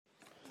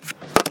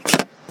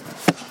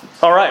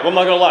All right, well, I'm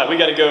not going to lie. We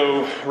got to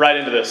go right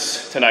into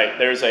this tonight.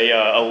 There's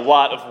a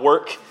lot of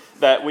work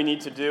that we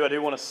need to do. I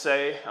do want to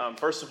say,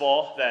 first of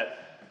all,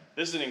 that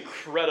this is an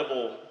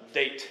incredible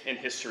date in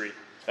history.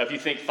 If you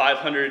think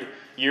 500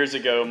 years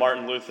ago,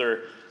 Martin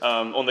Luther,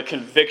 on the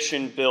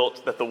conviction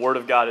built that the Word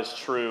of God is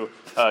true,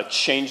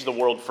 changed the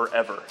world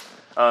forever.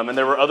 And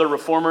there were other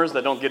reformers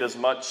that don't get as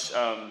much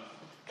kind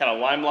of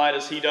limelight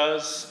as he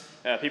does.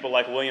 People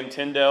like William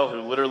Tyndale,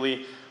 who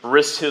literally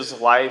risked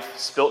his life,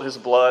 spilt his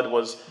blood,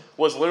 was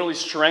literally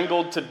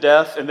strangled to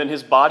death, and then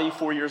his body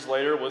 4 years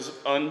later was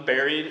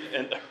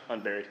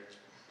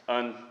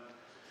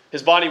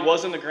his body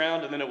was in the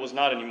ground, and then it was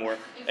not anymore.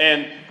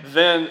 And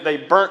then they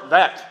burnt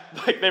that.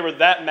 Like, they were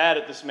that mad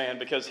at this man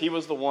because he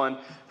was the one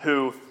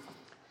who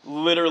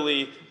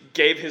literally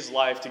gave his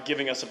life to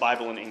giving us a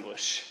Bible in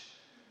English.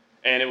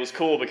 And it was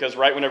cool because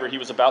right whenever he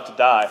was about to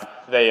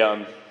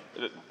die,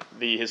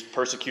 his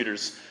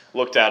persecutors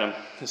looked at him.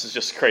 This is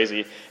just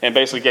crazy. And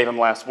basically gave him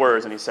last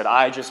words. And he said,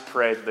 "I just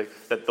prayed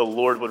that the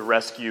Lord would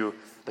rescue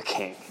the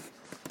king."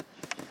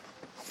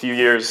 A few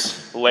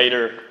years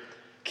later,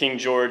 King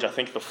George, I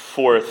think the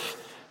fourth,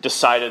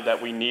 decided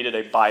that we needed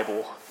a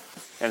Bible.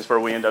 And it's where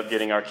we end up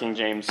getting our King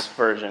James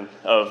version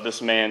of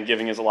this man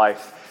giving his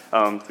life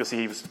because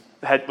he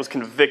was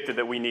convicted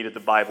that we needed the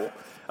Bible.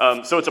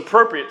 So it's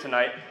appropriate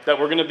tonight that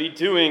we're going to be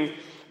doing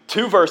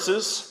two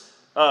verses.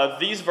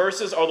 These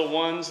verses are the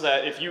ones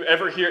that if you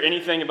ever hear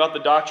anything about the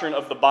doctrine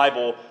of the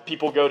Bible,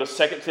 people go to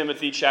 2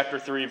 Timothy chapter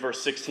 3,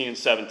 verse 16 and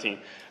 17.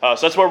 So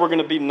that's where we're going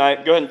to be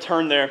tonight. Go ahead and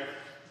turn there.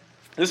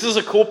 This is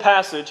a cool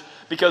passage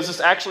because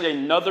it's actually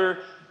another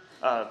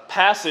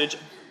passage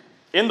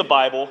in the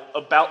Bible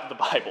about the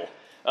Bible.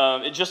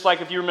 Just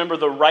like if you remember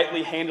the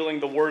rightly handling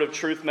the word of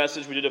truth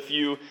message we did a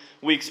few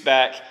weeks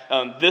back,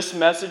 this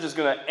message is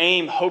going to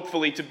aim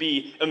hopefully to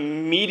be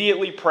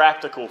immediately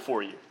practical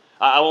for you.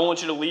 I don't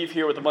want you to leave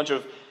here with a bunch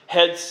of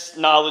head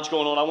knowledge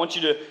going on. I want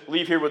you to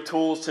leave here with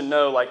tools to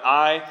know, like,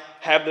 I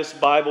have this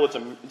Bible.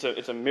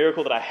 It's a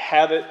miracle that I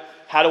have it.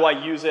 How do I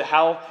use it?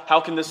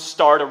 How can this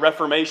start a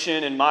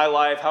reformation in my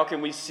life? How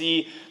can we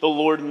see the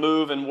Lord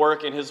move and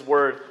work in His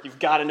Word? You've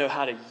got to know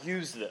how to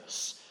use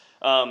this.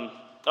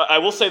 I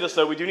will say this,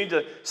 though. We do need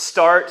to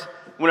start,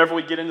 whenever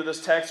we get into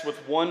this text, with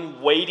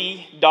one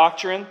weighty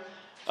doctrine.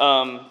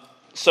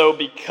 So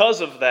because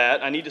of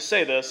that, I need to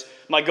say this.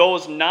 My goal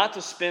is not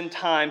to spend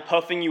time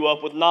puffing you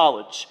up with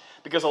knowledge,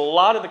 because a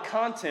lot of the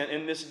content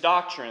in this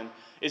doctrine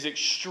is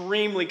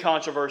extremely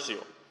controversial.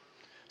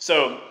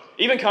 So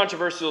even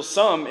controversial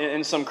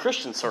in some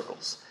Christian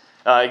circles.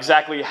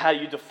 Exactly how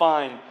you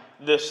define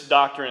this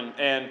doctrine.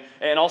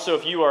 And also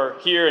if you are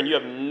here and you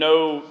have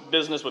no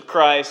business with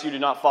Christ, you do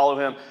not follow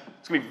Him,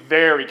 it's going to be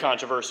very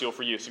controversial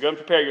for you. So go and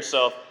prepare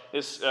yourself.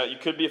 You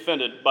could be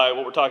offended by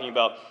what we're talking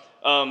about.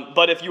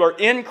 But if you are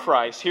in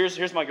Christ,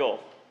 here's my goal.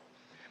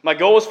 My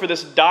goal is for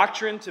this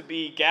doctrine to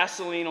be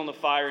gasoline on the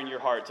fire in your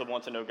heart to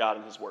want to know God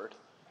and His Word.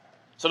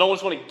 So I don't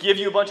just want to give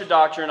you a bunch of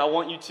doctrine. I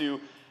want you to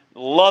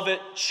love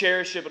it,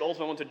 cherish it, but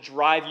ultimately I want to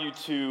drive you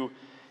to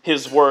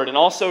His Word. And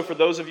also for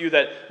those of you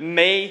that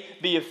may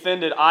be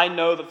offended, I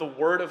know that the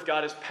Word of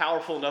God is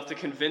powerful enough to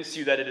convince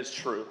you that it is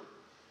true.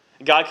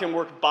 God can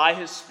work by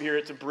His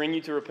Spirit to bring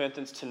you to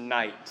repentance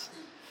tonight.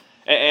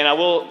 And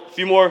a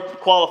few more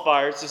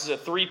qualifiers. This is a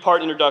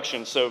 3-part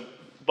introduction, so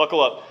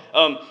buckle up.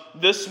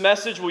 This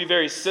message will be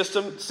very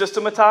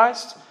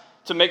systematized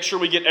to make sure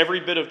we get every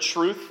bit of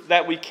truth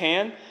that we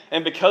can.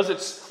 And because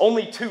it's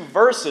only 2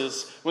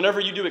 verses, whenever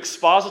you do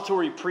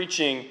expository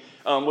preaching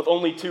with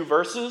only 2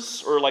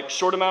 verses, or like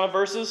short amount of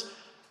verses,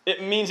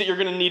 it means that you're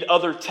going to need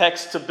other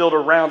text to build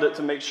around it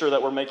to make sure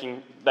that we're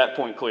making that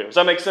point clear. Does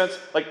that make sense?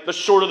 Like, the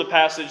shorter the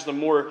passage, the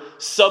more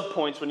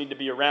subpoints would need to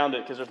be around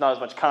it because there's not as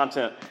much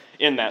content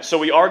in that. So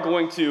we are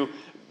going to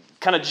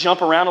kind of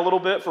jump around a little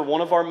bit for one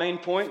of our main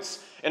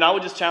points. And I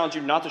would just challenge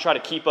you not to try to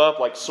keep up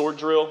like sword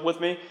drill with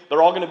me.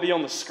 They're all going to be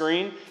on the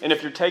screen. And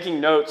if you're taking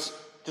notes,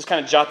 just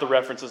kind of jot the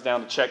references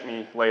down to check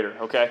me later,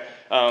 okay?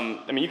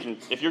 You can,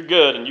 if you're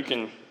good and you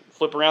can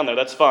flip around there,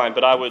 that's fine.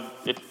 But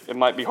it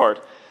might be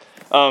hard.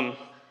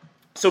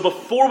 So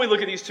before we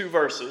look at these 2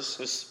 verses,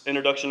 this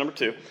introduction number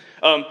 2,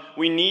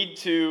 we need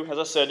to, as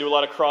I said, do a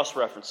lot of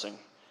cross-referencing.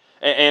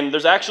 And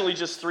there's actually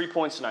just 3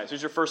 points tonight. So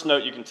here's your first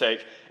note you can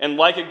take. And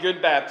like a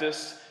good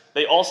Baptist,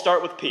 they all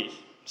start with P.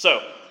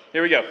 So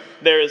here we go.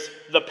 There is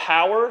the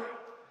power,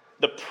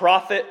 the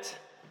profit,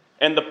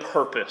 and the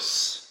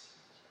purpose.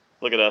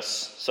 Look at us,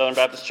 Southern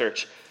Baptist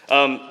Church.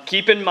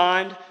 Keep in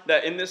mind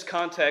that in this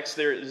context,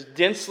 there is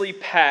densely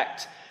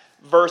packed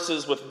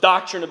verses with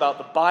doctrine about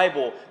the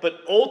Bible, but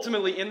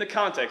ultimately in the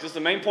context, this is the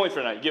main point for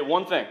tonight. You get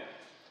one thing.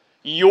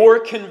 Your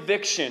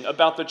conviction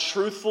about the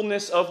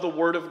truthfulness of the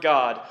Word of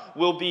God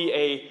will be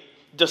a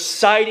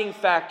deciding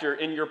factor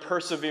in your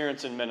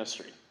perseverance in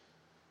ministry.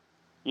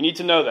 You need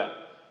to know that.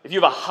 If you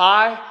have a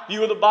high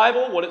view of the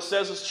Bible, what it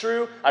says is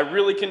true, I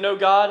really can know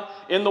God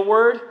in the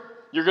Word,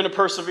 you're going to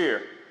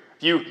persevere.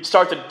 If you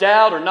start to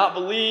doubt or not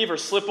believe or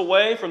slip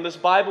away from this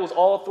Bible is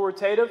all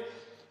authoritative,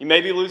 you may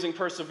be losing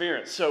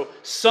perseverance. So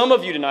some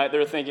of you tonight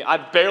that are thinking, I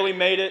barely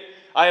made it.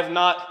 I have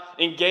not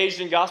engaged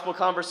in gospel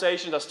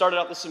conversations. I started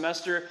out the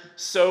semester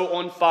so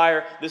on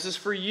fire. This is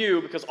for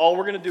you because all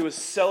we're going to do is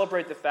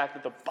celebrate the fact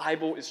that the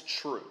Bible is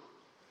true.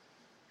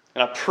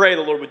 And I pray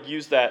the Lord would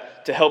use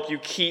that to help you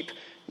keep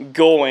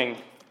going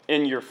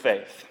in your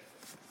faith.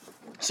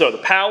 So the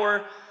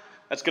power,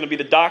 that's going to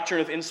be the doctrine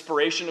of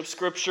inspiration of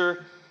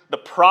Scripture. The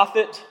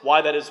profit,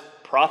 why that is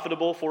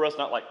profitable for us,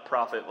 not like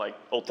prophet, like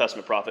Old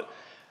Testament prophet.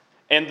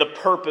 And the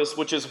purpose,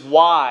 which is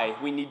why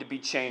we need to be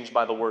changed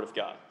by the Word of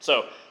God.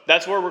 So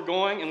that's where we're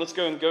going, and let's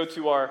go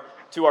to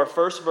our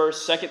first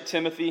verse, 2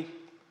 Timothy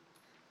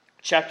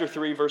chapter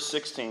 3, verse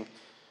 16.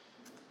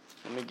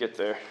 Let me get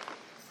there.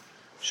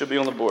 Should be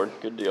on the board.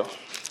 Good deal.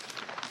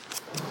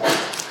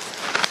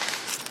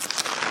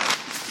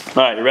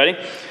 All right, you ready?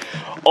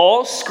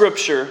 All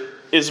Scripture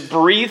is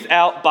breathed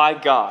out by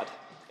God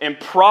and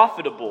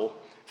profitable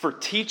for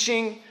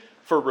teaching,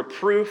 for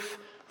reproof,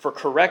 for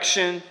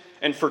correction,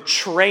 and for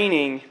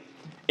training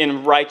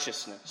in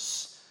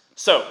righteousness.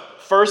 So,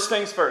 first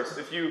things first.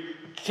 If you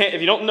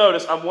don't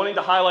notice, I'm wanting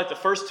to highlight the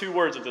first two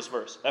words of this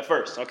verse. At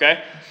first,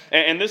 okay?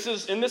 And this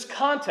is, in this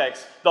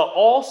context, the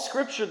all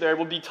Scripture there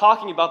will be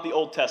talking about the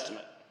Old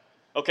Testament.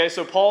 Okay,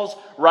 so Paul's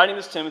writing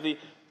this to Timothy.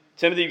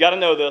 Timothy, you got to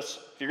know this.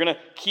 If you're going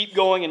to keep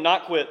going and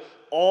not quit,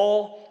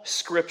 all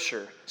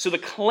Scripture. So the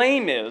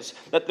claim is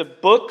that the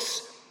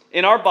books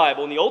in our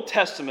Bible, in the Old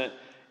Testament,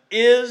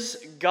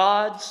 is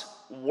God's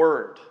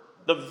Word.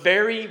 The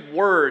very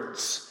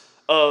words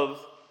of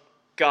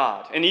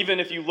God. And even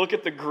if you look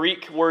at the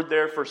Greek word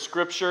there for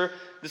Scripture,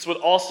 this would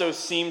also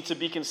seem to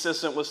be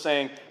consistent with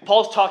saying,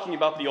 Paul's talking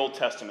about the Old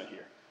Testament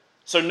here.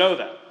 So know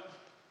that.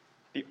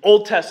 The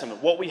Old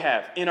Testament, what we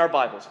have in our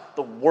Bibles,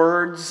 the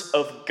words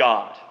of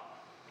God.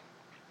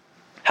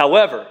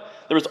 However,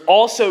 there is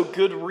also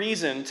good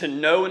reason to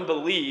know and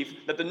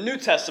believe that the New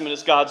Testament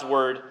is God's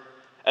Word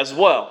as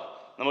well.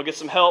 And we'll get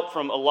some help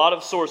from a lot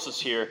of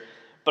sources here.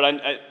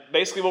 But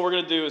basically what we're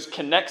going to do is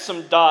connect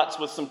some dots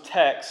with some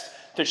text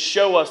to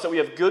show us that we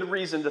have good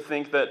reason to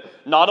think that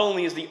not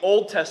only is the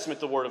Old Testament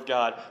the Word of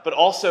God, but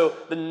also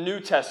the New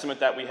Testament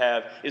that we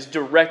have is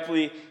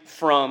directly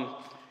from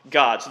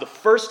God. So the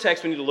first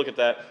text we need to look at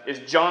that is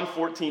John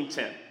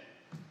 14:10.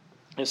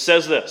 It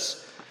says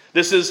this.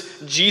 This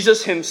is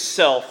Jesus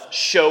himself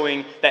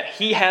showing that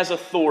he has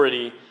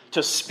authority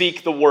to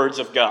speak the words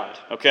of God.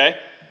 Okay?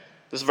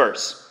 This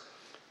verse.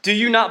 Do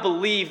you not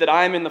believe that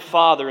I am in the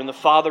Father and the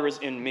Father is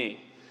in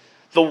me?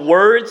 The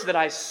words that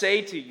I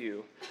say to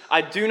you,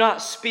 I do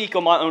not speak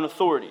on my own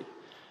authority,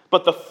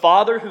 but the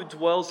Father who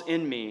dwells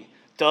in me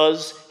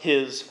does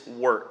his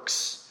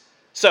works.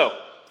 So,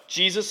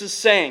 Jesus is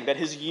saying that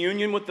his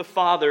union with the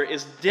Father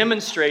is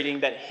demonstrating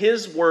that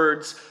his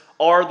words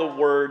are the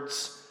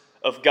words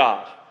of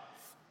God.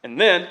 And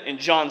then, in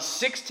John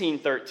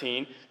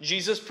 16:13,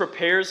 Jesus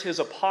prepares his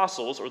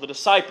apostles, or the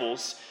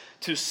disciples,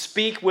 to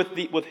speak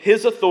with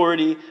his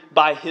authority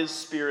by his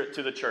Spirit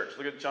to the church.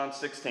 Look at John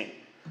 16.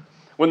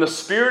 When the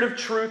Spirit of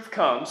truth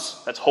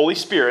comes, that's Holy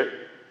Spirit,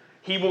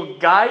 he will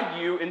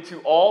guide you into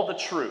all the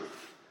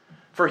truth.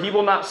 For he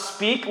will not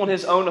speak on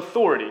his own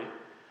authority,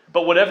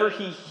 but whatever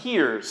he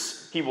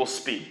hears, he will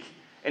speak.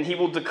 And he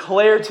will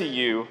declare to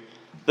you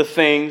the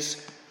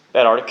things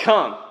that are to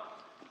come.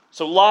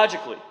 So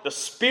logically, the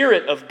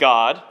Spirit of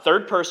God,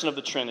 third person of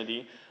the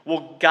Trinity,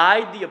 will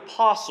guide the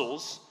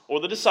apostles, or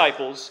the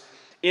disciples,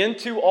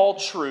 into all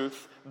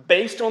truth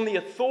based on the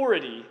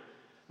authority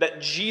that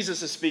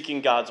Jesus is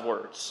speaking God's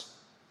words.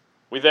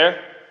 We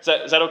there?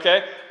 Is that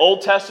okay?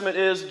 Old Testament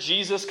is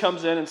Jesus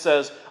comes in and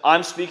says,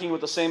 I'm speaking with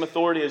the same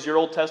authority as your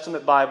Old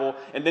Testament Bible.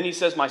 And then he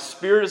says, my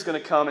Spirit is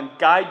going to come and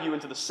guide you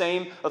into the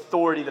same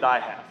authority that I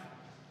have.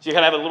 So you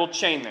kind of have a little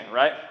chain there,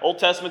 right? Old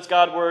Testament's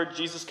God's word.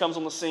 Jesus comes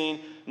on the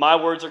scene. My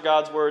words are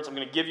God's words. I'm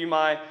going to give you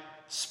my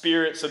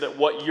Spirit so that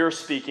what you're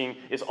speaking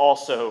is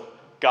also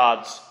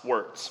God's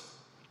words.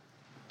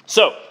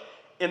 So,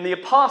 in the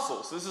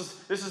apostles,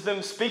 this is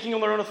them speaking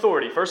on their own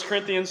authority. 1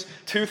 Corinthians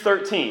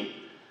 2:13.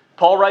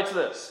 Paul writes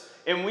this,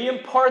 and we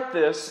impart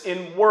this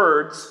in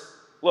words,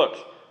 look,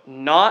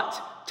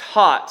 not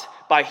taught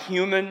by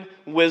human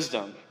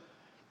wisdom,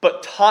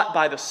 but taught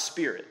by the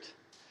Spirit,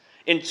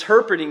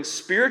 interpreting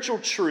spiritual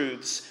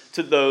truths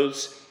to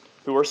those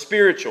who are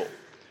spiritual.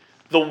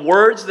 The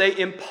words they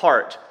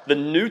impart, the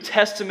New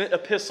Testament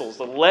epistles,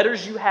 the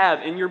letters you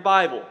have in your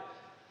Bible,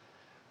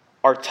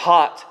 are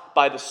taught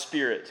by the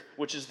Spirit,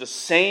 which is the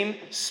same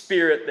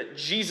Spirit that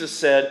Jesus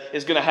said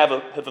is going to have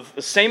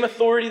the same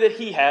authority that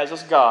he has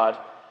as God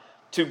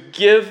to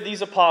give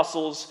these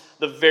apostles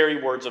the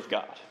very words of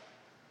God.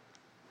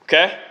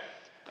 Okay?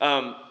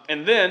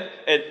 And then,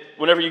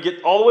 whenever you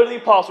get all the way to the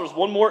apostles,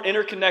 one more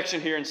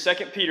interconnection here in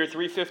 2 Peter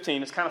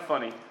 3:15. It's kind of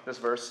funny, this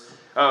verse.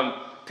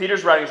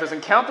 Peter's writing says,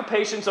 and count the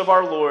patience of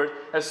our Lord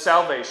as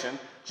salvation,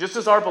 just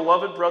as our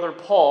beloved brother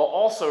Paul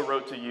also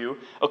wrote to you,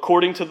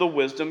 according to the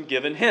wisdom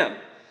given him,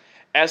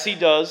 as he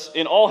does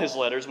in all his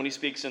letters when he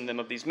speaks in them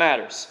of these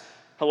matters.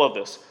 I love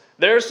this.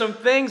 There are some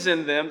things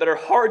in them that are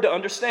hard to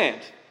understand.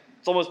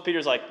 It's almost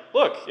Peter's like,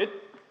 look,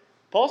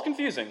 Paul's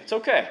confusing. It's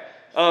okay.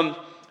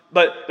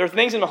 But there are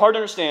things in the hard to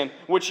understand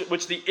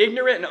which the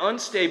ignorant and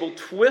unstable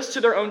twist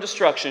to their own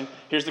destruction.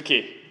 Here's the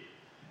key.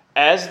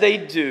 As they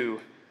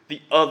do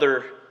the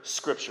other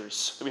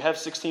scriptures. Do we have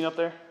 16 up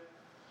there?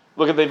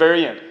 Look at the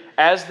very end.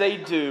 As they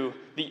do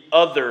the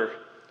other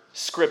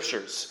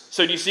scriptures.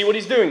 So do you see what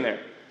he's doing there?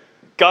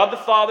 God the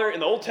Father in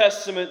the Old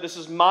Testament, this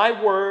is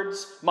my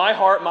words, my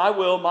heart, my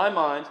will, my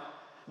mind.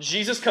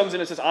 Jesus comes in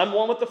and says, I'm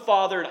one with the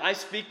Father and I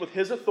speak with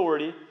his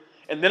authority.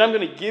 And then I'm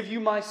going to give you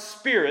my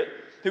Spirit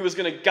who is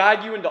going to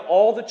guide you into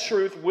all the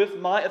truth with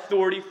my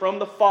authority from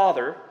the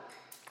Father.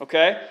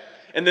 Okay?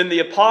 And then the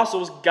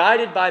apostles,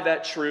 guided by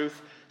that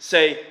truth,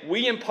 say,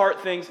 we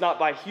impart things not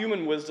by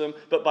human wisdom,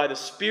 but by the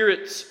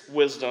Spirit's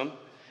wisdom.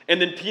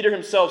 And then Peter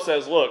himself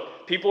says,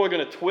 look, people are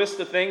going to twist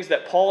the things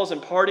that Paul is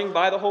imparting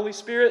by the Holy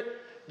Spirit,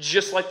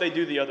 just like they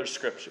do the other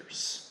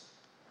scriptures.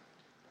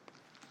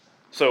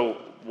 So,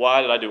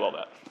 why did I do all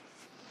that?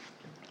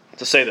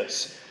 To say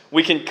this,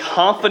 we can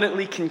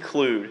confidently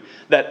conclude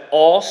that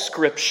all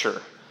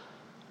scripture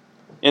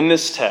in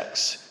this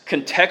text,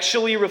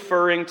 contextually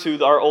referring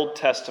to our Old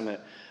Testament,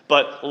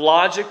 but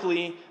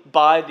logically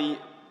by the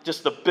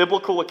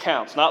biblical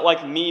accounts, not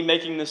like me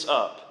making this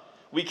up,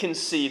 we can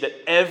see that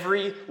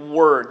every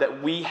word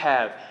that we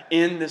have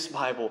in this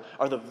Bible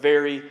are the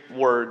very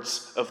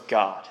words of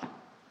God.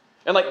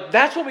 And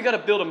that's what we got to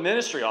build a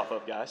ministry off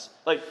of, guys.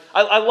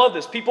 I love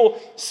this.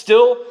 People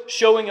still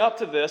showing up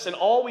to this, and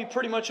all we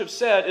pretty much have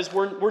said is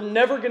we're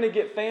never going to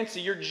get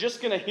fancy. You're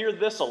just going to hear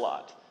this a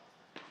lot.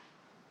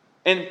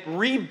 And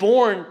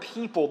reborn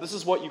people, this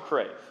is what you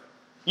crave.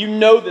 You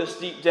know this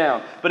deep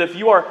down. But if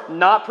you are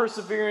not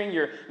persevering,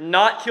 you're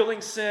not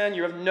killing sin,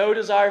 you have no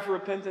desire for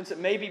repentance, it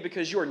may be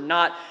because you are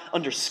not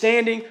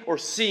understanding or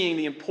seeing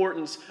the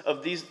importance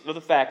of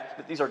the fact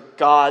that these are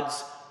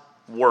God's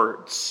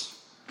words.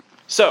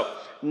 So,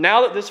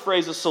 now that this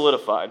phrase is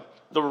solidified,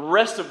 the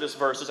rest of this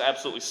verse is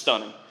absolutely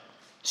stunning.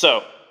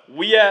 So,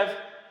 we have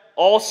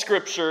all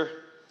Scripture.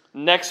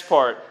 Next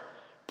part,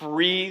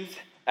 breathed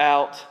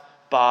out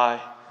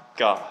by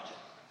God.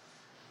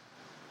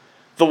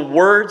 The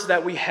words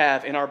that we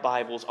have in our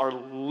Bibles are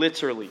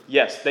literally,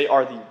 yes, they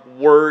are the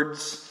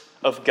words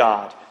of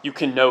God. You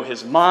can know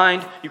His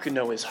mind, you can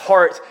know His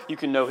heart, you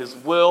can know His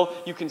will,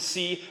 you can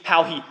see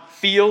how He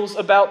feels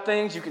about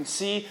things, you can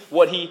see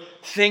what He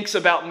thinks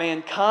about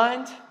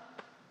mankind.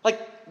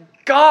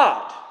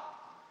 God.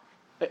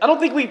 I don't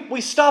think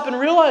we stop and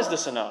realize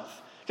this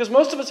enough. Because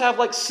most of us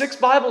have 6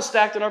 Bibles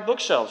stacked in our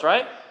bookshelves,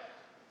 right?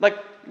 We're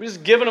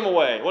just giving them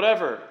away,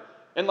 whatever.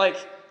 And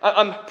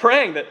I'm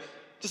praying that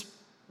just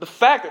the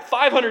fact that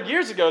 500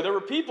 years ago there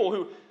were people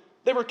who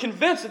they were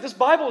convinced that this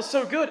Bible is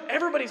so good,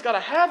 everybody's got to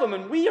have them,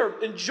 and we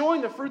are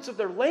enjoying the fruits of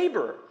their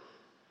labor.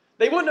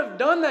 They wouldn't have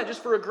done that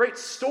just for a great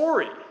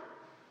story.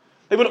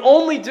 They would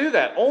only do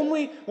that.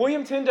 Only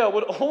William Tyndale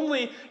would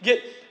only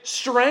get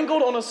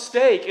strangled on a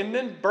stake and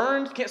then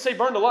burned, can't say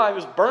burned alive, he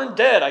was burned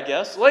dead, I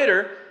guess,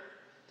 later,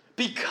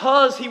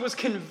 because he was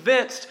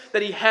convinced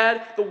that he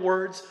had the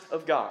words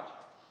of God.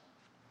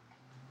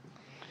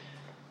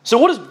 So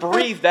what does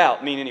breathed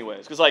out mean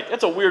anyways? Because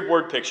that's a weird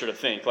word picture to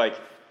think.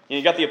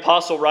 You got the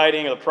apostle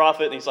writing or the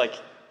prophet, and he's I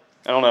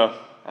don't know,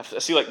 I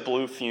see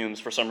blue fumes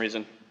for some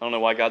reason. I don't know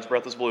why God's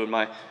breath is blue in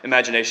my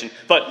imagination.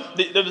 But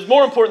the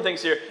more important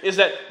things here is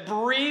that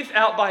breathed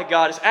out by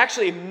God is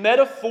actually a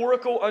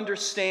metaphorical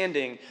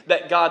understanding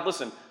that God,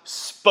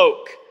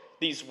 spoke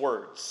these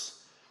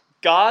words.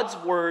 God's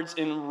words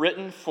in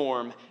written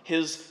form,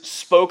 His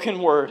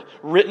spoken word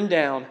written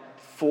down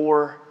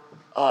for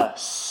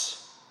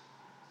us.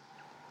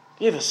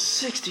 He gave us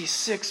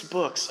 66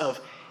 books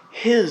of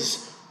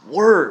His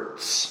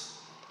words.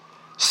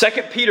 2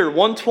 Peter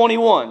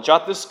 1:21,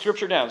 jot this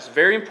scripture down. It's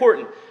very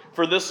important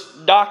for this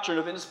doctrine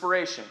of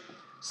inspiration.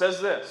 It says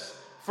this,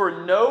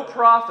 for no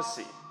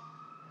prophecy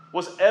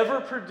was ever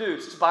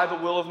produced by the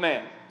will of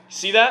man.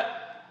 See that?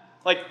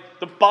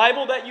 The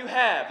Bible that you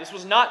have, this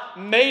was not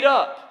made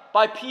up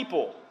by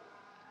people.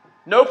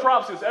 No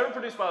prophecy was ever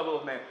produced by the will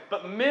of man.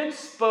 But men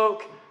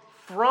spoke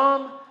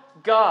from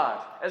God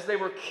as they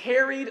were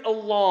carried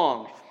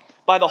along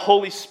by the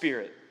Holy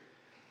Spirit.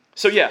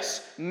 So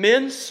yes,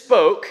 men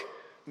spoke,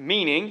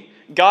 meaning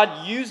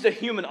God used a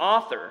human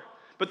author,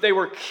 but they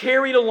were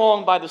carried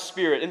along by the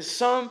Spirit in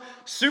some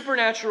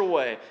supernatural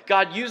way.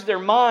 God used their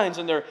minds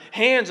and their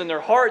hands and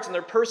their hearts and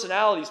their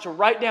personalities to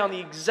write down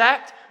the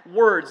exact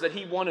words that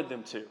He wanted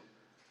them to.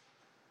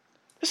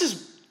 This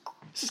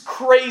is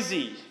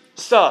crazy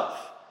stuff.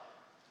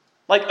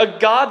 A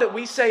God that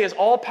we say is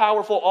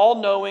all-powerful,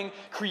 all-knowing,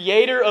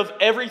 creator of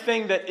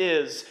everything that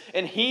is.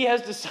 And He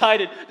has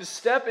decided to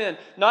step in,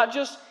 not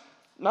just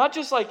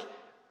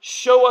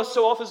show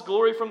off His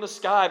glory from the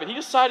sky, but He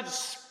decided to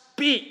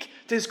speak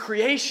to His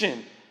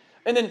creation.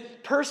 And then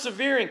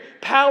persevering,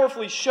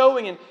 powerfully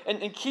showing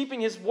and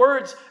keeping His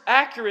words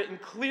accurate and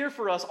clear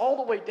for us all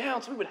the way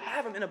down so we would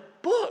have them in a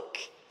book.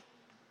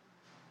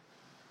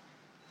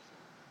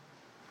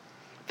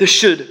 This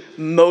should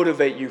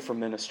motivate you for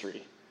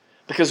ministry.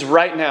 Because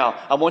right now,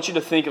 I want you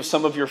to think of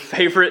some of your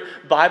favorite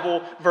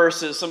Bible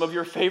verses, some of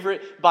your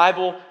favorite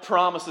Bible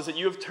promises that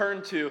you have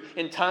turned to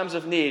in times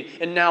of need.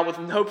 And now,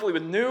 hopefully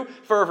with new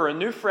fervor and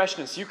new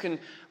freshness, you can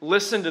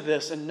listen to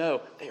this and know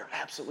they are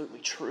absolutely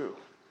true.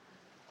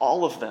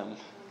 All of them.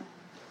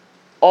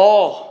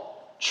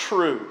 All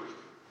true.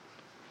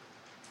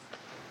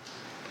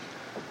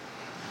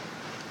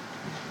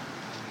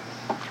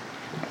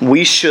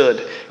 We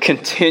should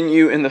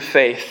continue in the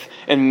faith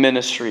and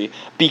ministry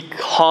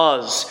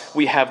because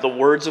we have the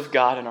words of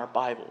God in our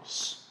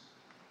Bibles.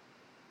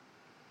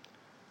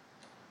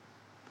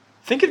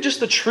 Think of just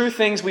the true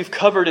things we've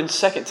covered in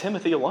 2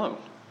 Timothy alone.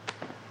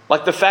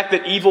 Like the fact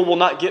that evil will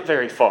not get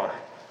very far.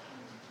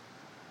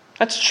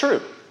 That's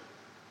true.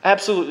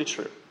 Absolutely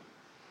true.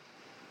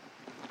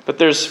 But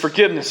there's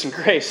forgiveness and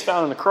grace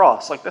found in the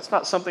cross. Like that's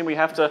not something we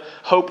have to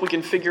hope we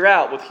can figure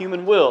out with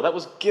human will. That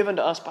was given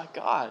to us by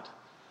God.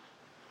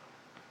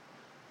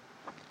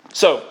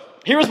 So,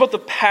 here's what the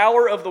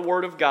power of the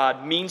Word of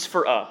God means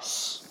for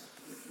us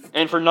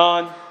and for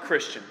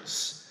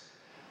non-Christians.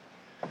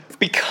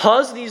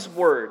 Because these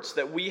words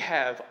that we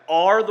have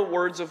are the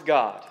words of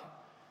God,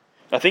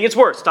 I think it's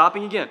worth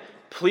stopping again.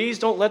 Please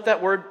don't let that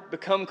word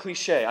become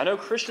cliche. I know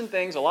Christian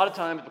things a lot of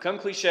times become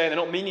cliche and they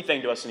don't mean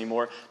anything to us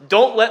anymore.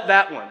 Don't let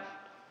that one.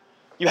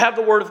 You have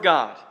the Word of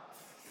God.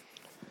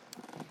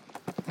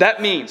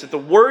 That means that the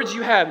words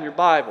you have in your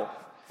Bible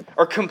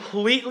are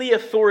completely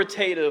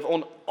authoritative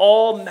on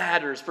all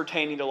matters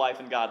pertaining to life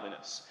and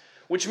godliness.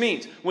 Which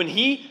means when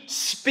He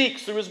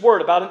speaks through His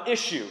Word about an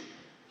issue,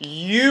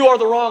 you are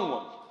the wrong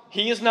one.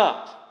 He is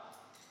not.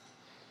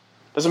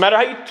 Doesn't matter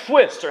how you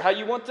twist or how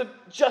you want to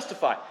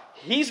justify.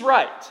 He's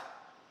right.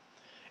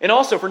 And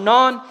also for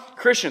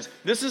non-Christians,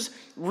 this is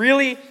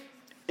really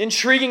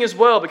intriguing as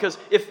well, because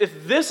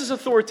if this is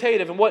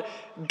authoritative and what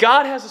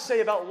God has to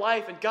say about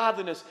life and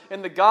godliness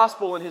and the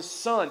gospel and His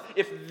Son,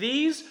 if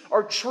these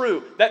are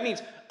true, that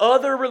means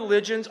other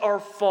religions are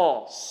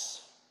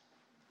false.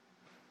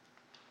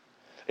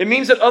 It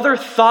means that other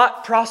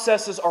thought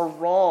processes are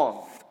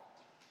wrong.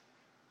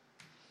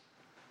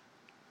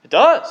 It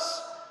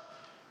does.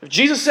 If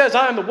Jesus says,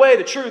 I am the way,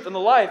 the truth, and the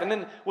life, and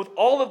then with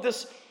all of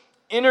this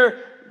inner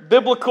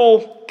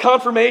biblical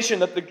confirmation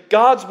that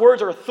God's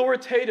words are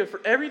authoritative for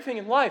everything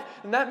in life,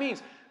 and that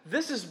means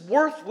this is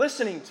worth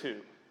listening to.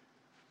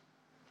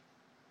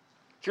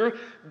 If you're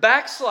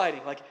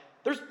backsliding, like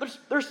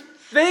there's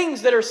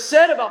things that are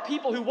said about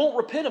people who won't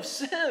repent of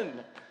sin.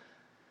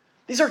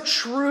 These are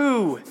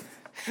true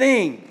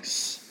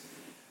things.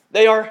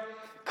 They are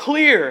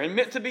clear and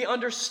meant to be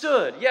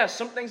understood. Yes,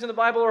 some things in the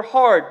Bible are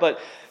hard, but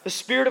the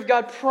Spirit of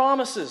God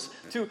promises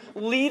to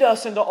lead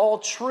us into all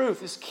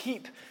truth. Just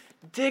keep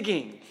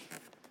digging.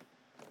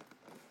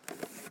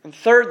 And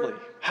thirdly,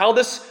 how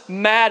this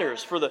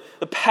matters for the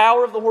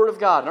power of the Word of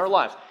God in our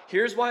lives.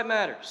 Here's why it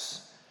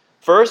matters.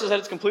 First is that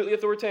it's completely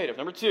authoritative.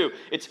 Number two,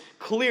 it's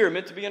clear,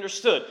 meant to be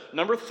understood.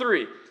 Number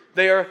three,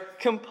 they are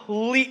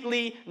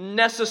completely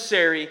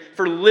necessary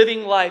for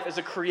living life as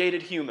a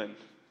created human.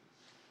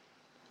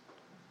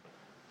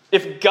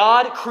 If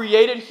God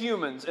created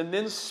humans and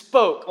then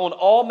spoke on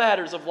all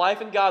matters of life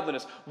and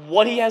godliness,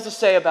 what He has to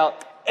say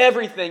about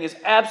everything is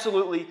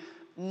absolutely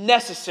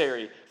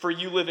necessary for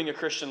you living a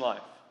Christian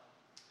life.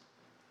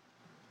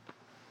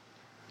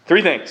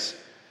 Three things.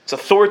 It's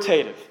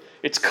authoritative.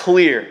 It's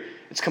clear.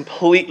 It's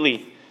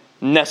completely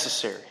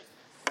necessary.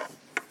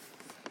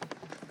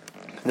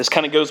 This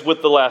kind of goes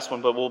with the last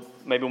one, but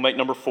maybe we'll make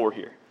number 4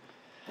 here.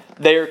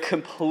 They are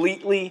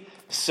completely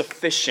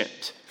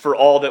sufficient for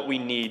all that we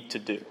need to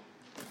do.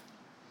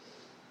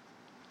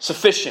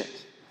 Sufficient,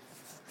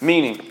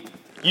 meaning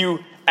you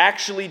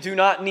actually do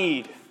not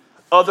need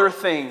other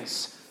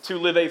things to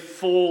live a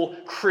full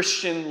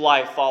Christian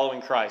life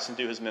following Christ and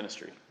do His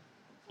ministry.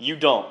 You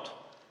don't.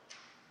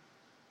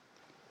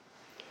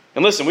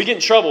 And listen, we get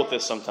in trouble with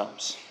this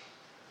sometimes.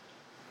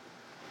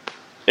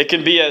 It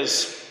can be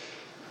as...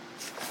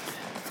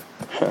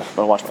 I'm going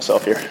to watch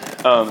myself here.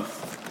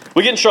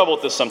 We get in trouble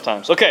with this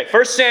sometimes. Okay,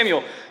 1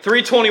 Samuel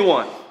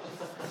 3:21.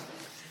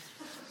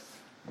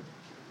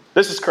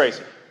 This is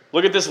crazy.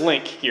 Look at this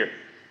link here.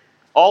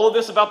 All of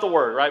this about the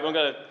Word, right?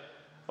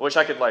 I wish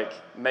I could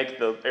make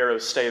the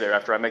arrows stay there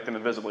after I make them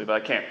invisibly, but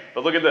I can't.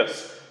 But look at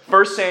this.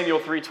 1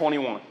 Samuel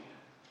 3:21.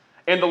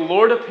 And the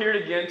Lord appeared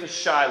again to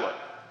Shiloh.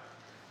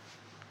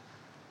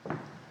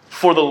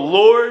 For the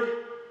Lord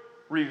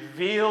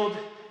revealed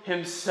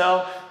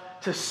Himself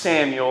to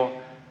Samuel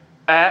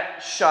at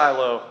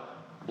Shiloh.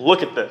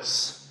 Look at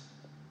this.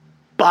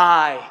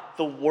 By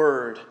the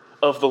word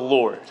of the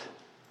Lord.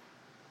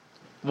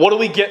 What do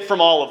we get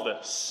from all of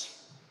this?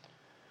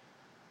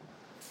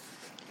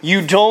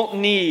 You don't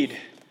need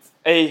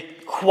a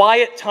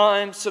quiet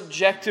time,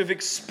 subjective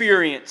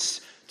experience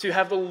to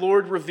have the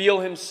Lord reveal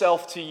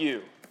Himself to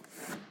you.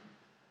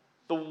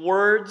 The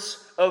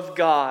words of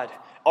God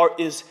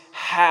is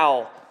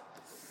how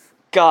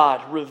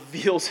God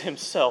reveals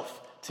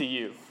Himself to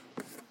you.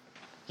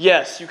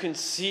 Yes, you can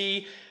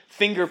see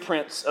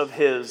fingerprints of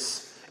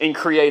His in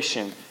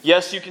creation.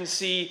 Yes, you can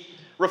see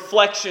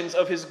reflections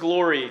of His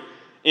glory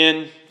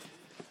in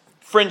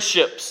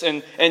friendships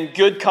and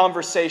good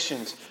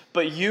conversations,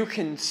 but you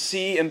can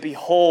see and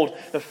behold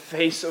the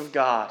face of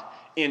God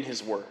in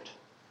His Word.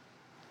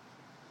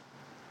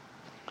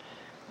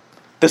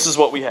 This is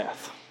what we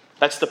have.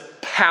 That's the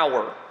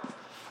power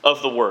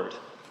of the Word.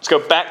 Let's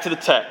go back to the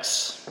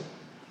text.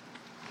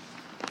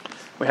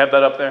 We have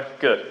that up there?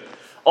 Good.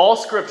 All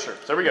Scripture,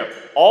 so there we go.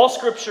 All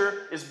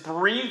Scripture is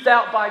breathed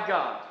out by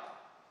God.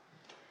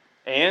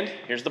 And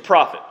here's the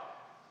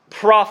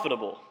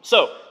profitable.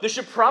 So, this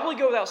should probably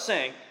go without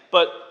saying,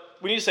 but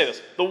we need to say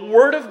this. The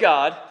Word of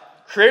God,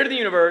 creator of the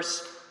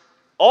universe,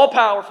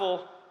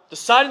 all-powerful,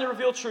 deciding to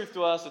reveal truth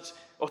to us, it's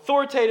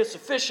authoritative,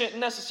 sufficient,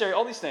 necessary,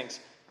 all these things,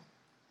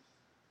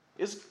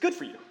 is good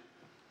for you.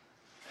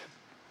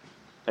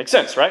 Makes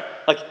sense, right?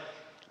 Like,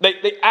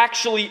 they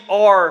actually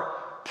are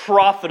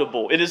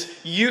profitable. It is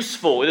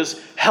useful. It is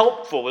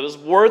helpful. It is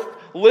worth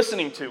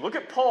listening to. Look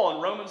at Paul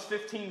in Romans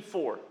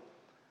 15:4.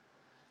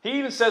 He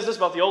even says this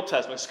about the Old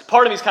Testament.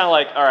 Part of me is kind of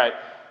like, all right,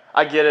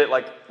 I get it.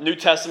 Like, New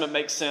Testament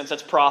makes sense.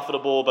 That's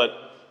profitable. But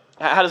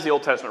how does the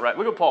Old Testament write?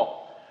 Look at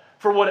Paul.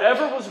 For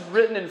whatever was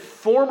written in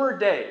former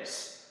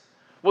days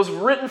was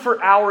written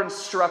for our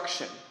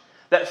instruction,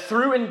 that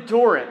through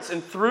endurance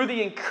and through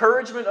the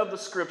encouragement of the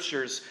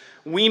Scriptures,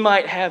 we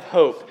might have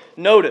hope.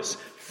 Notice,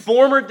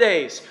 former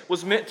days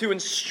was meant to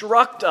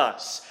instruct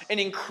us and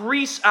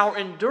increase our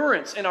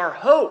endurance and our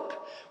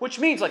hope. Which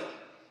means, like,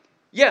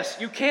 yes,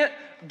 you can't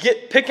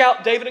pick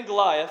out David and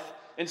Goliath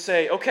and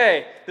say,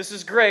 okay, this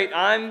is great.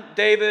 I'm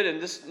David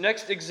and this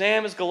next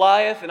exam is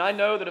Goliath, and I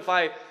know that if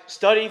I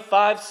study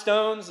 5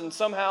 stones and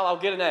somehow I'll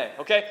get an A.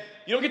 Okay?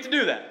 You don't get to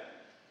do that.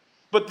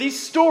 But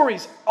these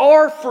stories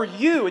are for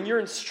you and your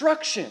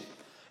instruction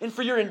and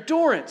for your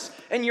endurance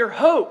and your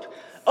hope.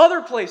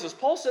 Other places,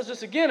 Paul says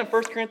this again in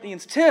 1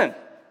 Corinthians 10. It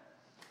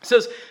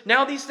says,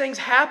 now these things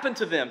happened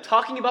to them,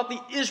 talking about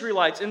the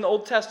Israelites in the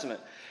Old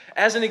Testament,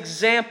 as an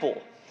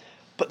example.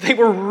 But they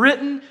were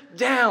written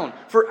down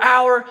for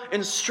our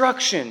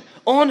instruction,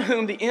 on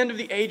whom the end of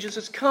the ages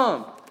has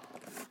come.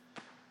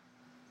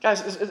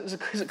 Guys, is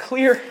it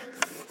clear?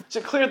 Is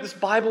it clear that this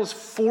Bible is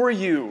for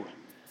you?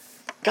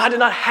 God did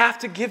not have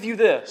to give you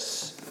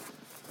this.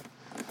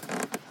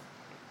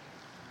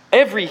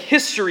 Every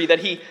history that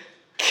He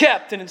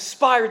kept and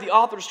inspired the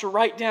authors to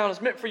write down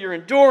is meant for your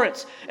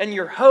endurance and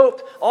your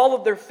hope. All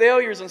of their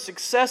failures and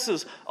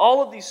successes,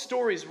 all of these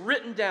stories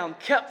written down,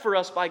 kept for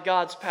us by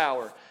God's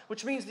power.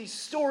 Which means these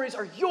stories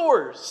are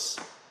yours.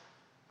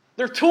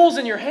 They're tools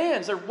in your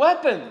hands. They're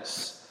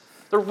weapons.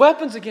 They're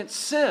weapons against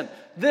sin.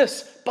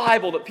 This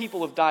Bible that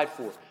people have died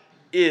for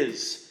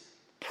is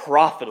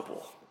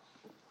profitable.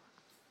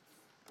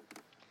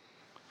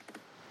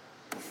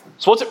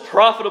 So what's it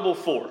profitable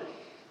for?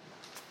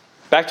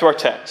 Back to our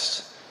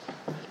text.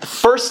 The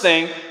first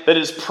thing that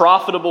it is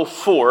profitable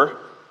for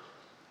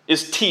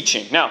is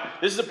teaching. Now,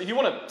 if you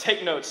want to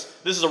take notes,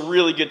 this is a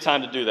really good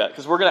time to do that,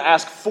 because we're going to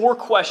ask 4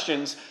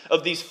 questions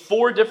of these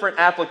 4 different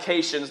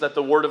applications that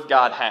the Word of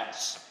God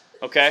has.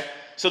 Okay?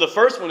 So the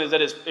first one is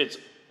that it's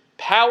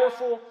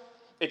powerful,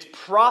 it's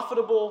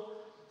profitable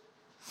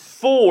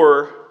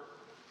for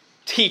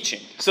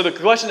teaching. So the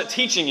question that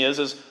teaching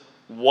is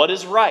what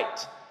is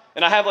right?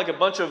 And I have like a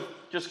bunch of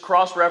just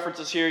cross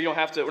references here. You don't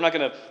have to. We're not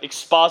going to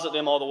exposit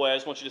them all the way. I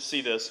just want you to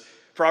see this.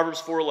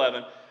 Proverbs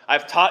 4:11. I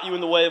have taught you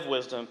in the way of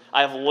wisdom.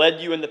 I have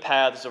led you in the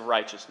paths of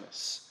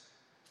righteousness.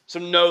 So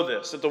know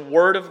this, that the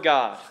Word of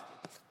God,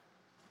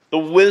 the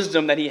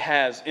wisdom that He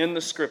has in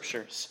the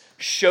Scriptures,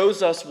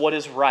 shows us what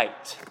is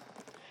right,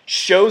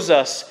 shows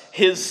us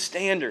His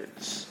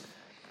standards.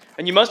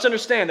 And you must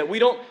understand that we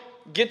don't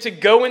get to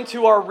go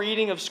into our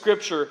reading of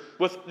Scripture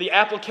with the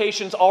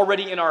applications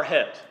already in our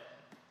head.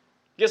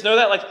 You guys know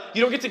that? Like,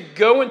 you don't get to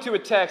go into a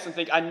text and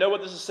think, I know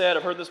what this is said,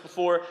 I've heard this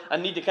before, I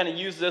need to kind of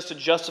use this to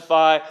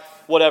justify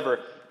whatever.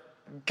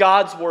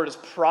 God's Word is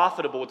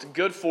profitable. It's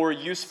good for,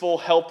 useful,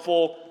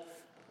 helpful,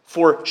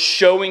 for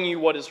showing you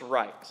what is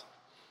right.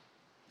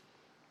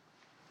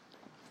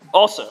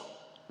 Also,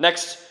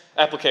 next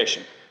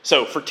application.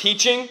 So, for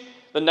teaching,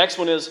 the next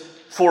one is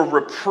for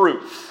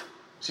reproof.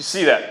 So you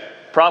see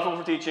that. Profitable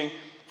for teaching,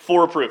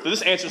 for reproof.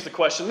 This answers the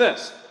question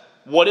this.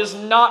 What is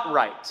not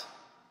right?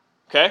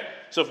 Okay?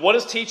 So if what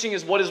is teaching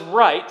is what is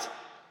right,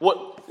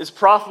 what is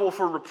profitable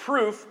for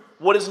reproof,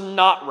 what is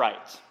not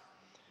right?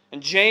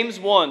 And James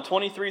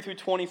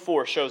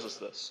 1:23-24 shows us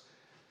this.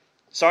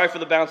 Sorry for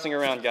the bouncing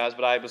around, guys,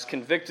 but I was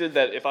convicted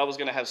that if I was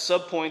going to have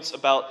subpoints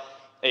about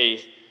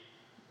a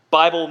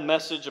Bible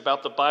message,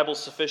 about the Bible's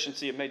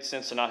sufficiency, it made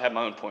sense to not have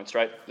my own points,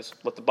 right?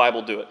 Just let the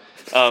Bible do it.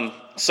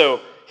 So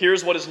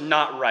here's what is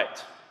not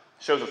right.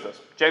 Shows us this.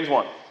 James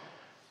 1.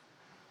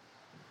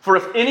 For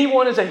if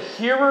anyone is a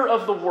hearer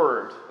of the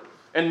word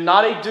and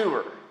not a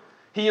doer,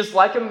 he is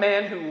like a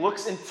man who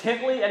looks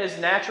intently at his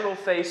natural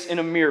face in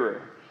a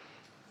mirror.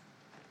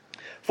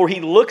 For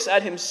he looks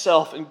at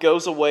himself and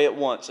goes away at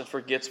once and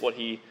forgets what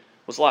he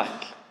was like.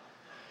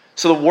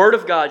 So the Word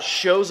of God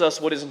shows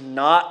us what is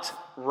not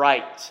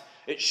right.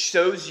 It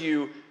shows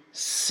you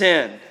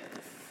sin.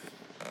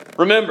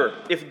 Remember,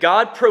 if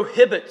God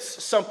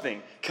prohibits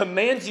something,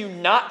 commands you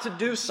not to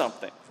do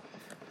something,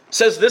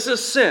 says this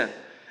is sin.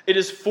 It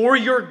is for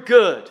your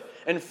good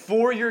and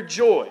for your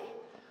joy.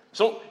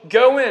 So don't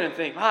go in and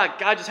think,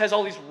 God just has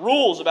all these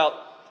rules about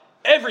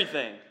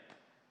everything.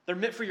 They're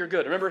meant for your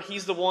good. Remember,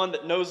 He's the one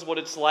that knows what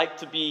it's like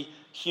to be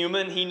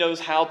human. He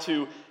knows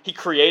He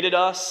created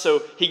us,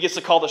 so He gets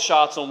to call the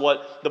shots on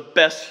what the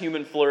best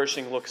human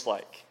flourishing looks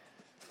like.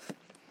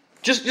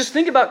 Just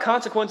think about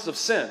consequences of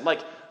sin.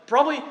 Like,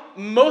 probably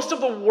most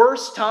of the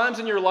worst times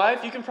in your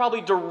life, you can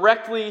probably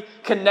directly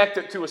connect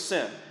it to a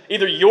sin.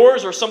 Either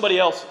yours or somebody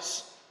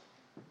else's.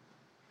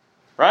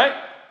 Right?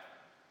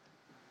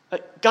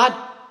 Like, God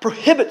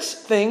prohibits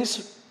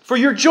things for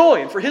your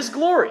joy and for His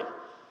glory.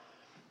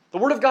 The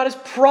Word of God is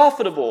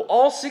profitable.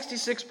 All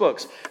 66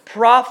 books,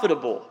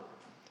 profitable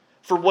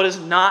for what is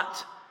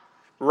not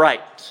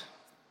right.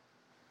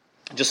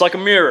 Just like a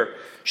mirror,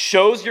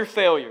 shows your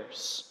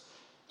failures.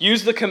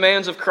 Use the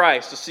commands of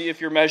Christ to see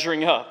if you're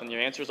measuring up, and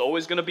your answer is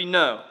always going to be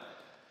no.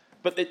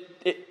 But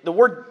the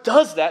Word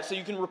does that so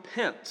you can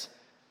repent.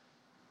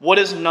 What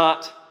is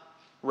not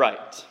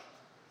right?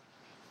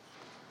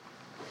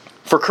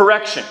 For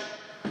correction.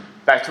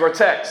 Back to our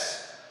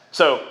text.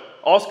 So,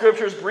 all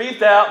Scripture is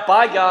breathed out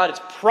by God.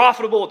 It's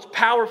profitable. It's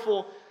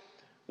powerful.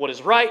 What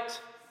is right,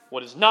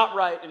 what is not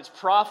right, and it's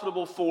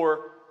profitable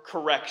for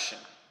correction.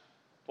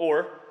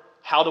 Or,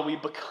 how do we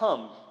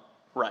become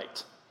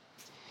right?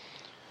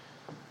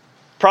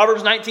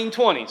 Proverbs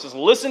 19:20 says,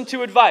 listen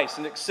to advice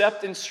and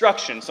accept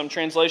instruction. Some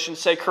translations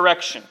say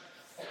correction.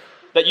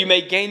 That you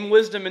may gain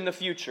wisdom in the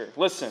future.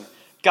 Listen,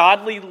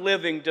 godly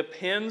living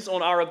depends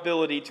on our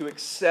ability to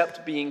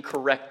accept being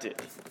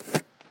corrected.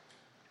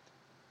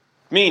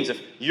 Means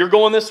if you're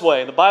going this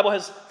way, and the Bible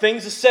has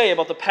things to say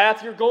about the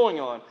path you're going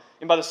on,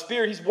 and by the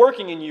Spirit He's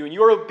working in you, and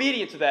you are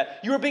obedient to that,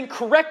 you are being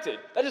corrected.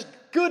 That is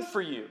good for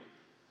you.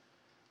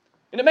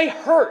 And it may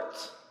hurt,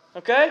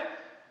 okay?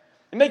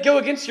 It may go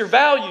against your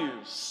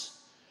values,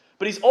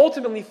 but He's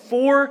ultimately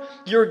for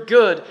your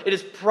good. It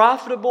is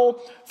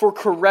profitable for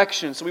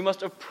correction, so we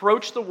must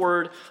approach the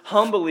Word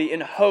humbly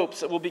in hopes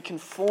that we'll be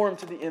conformed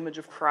to the image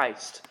of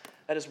Christ.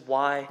 That is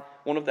why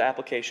one of the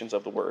applications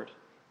of the Word.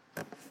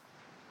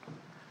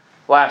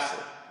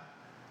 Lastly,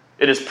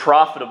 it is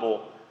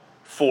profitable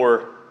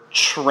for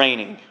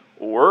training.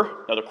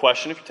 Or, another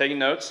question if you're taking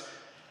notes,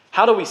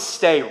 how do we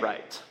stay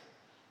right?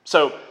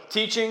 So,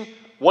 teaching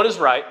what is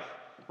right,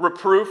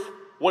 reproof,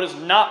 what is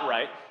not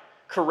right,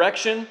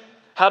 correction,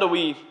 how do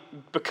we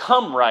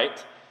become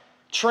right,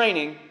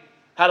 training,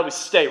 how do we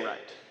stay right?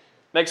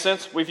 Makes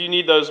sense? If you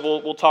need those,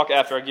 we'll talk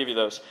after I give you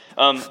those.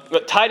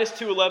 But Titus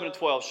 2:11 and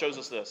 12 shows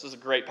us this. This is a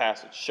great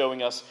passage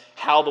showing us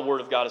how the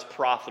Word of God is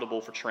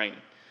profitable for training.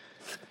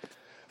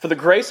 For the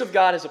grace of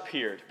God has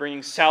appeared,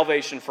 bringing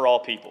salvation for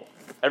all people.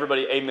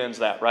 Everybody amens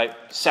that, right?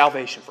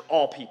 Salvation for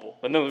all people.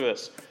 But look at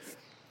this.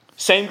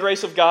 Same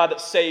grace of God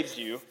that saves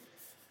you,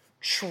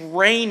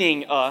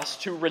 training us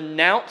to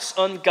renounce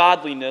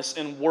ungodliness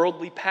and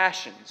worldly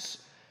passions,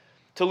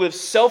 to live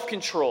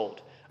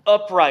self-controlled,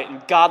 upright,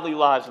 and godly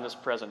lives in this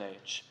present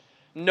age.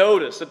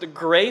 Notice that the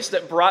grace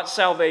that brought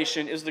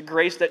salvation is the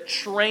grace that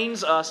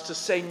trains us to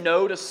say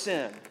no to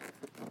sin.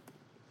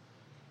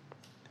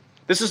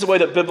 This is the way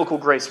that biblical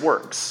grace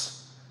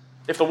works.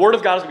 If the Word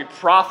of God is going to be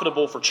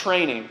profitable for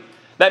training,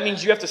 that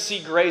means you have to see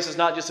grace as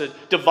not just a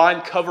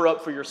divine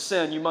cover-up for your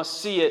sin. You must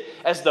see it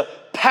as the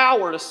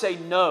power to say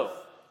no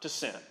to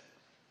sin.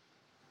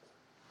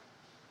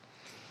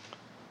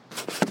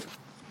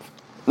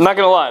 I'm not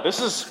going to lie. This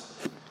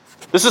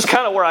is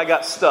kind of where I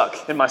got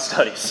stuck in my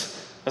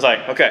studies. I was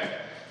like, okay,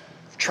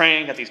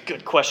 training, got these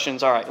good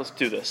questions. All right, let's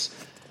do this.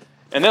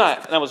 And then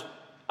I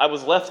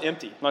was left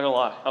empty. I'm not going to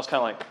lie. I was kind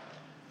of like,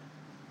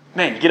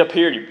 man, you get up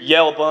here, you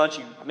yell a bunch,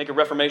 you make a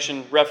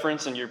Reformation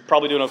reference, and you're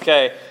probably doing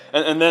okay.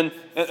 And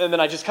then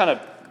I just kind of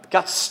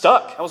got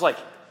stuck. I was like,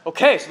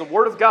 okay, so the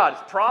Word of God is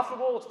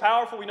profitable, it's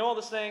powerful, we know all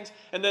these things.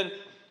 And then,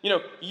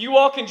 you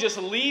all can just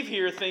leave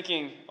here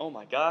thinking, oh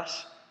my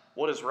gosh,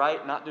 what is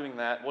right? Not doing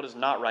that. What is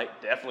not right?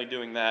 Definitely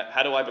doing that.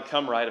 How do I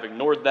become right? I've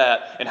ignored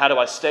that. And how do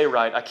I stay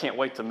right? I can't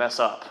wait to mess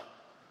up.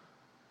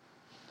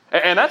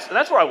 And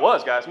that's where I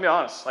was, guys, to be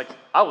honest. Like,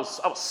 I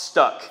was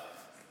stuck.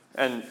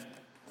 And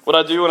what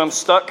I do when I'm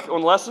stuck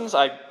on lessons,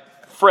 I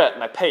fret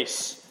and I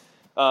pace.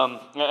 And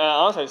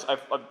honestly,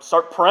 I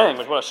start praying,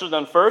 which is what I should have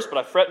done first, but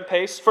I fret and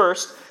pace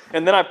first,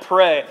 and then I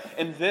pray.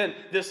 And then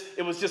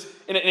it was just,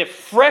 in a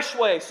fresh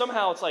way,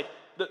 somehow it's like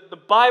the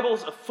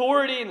Bible's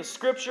authority and the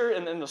Scripture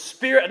and the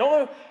Spirit. I don't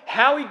know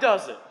how He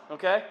does it,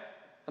 okay?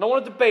 I don't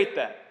want to debate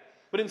that.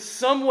 But in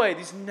some way,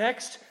 these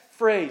next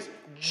phrase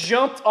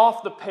jumped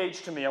off the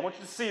page to me. I want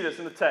you to see this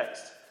in the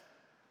text.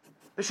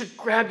 This should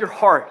grab your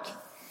heart.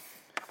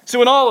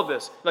 So in all of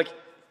this, like,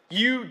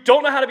 you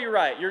don't know how to be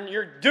right.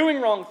 You're doing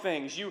wrong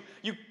things.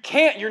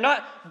 You're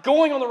not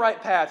going on the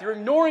right path. You're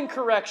ignoring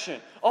correction.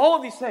 All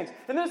of these things.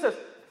 And then it says,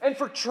 and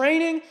for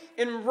training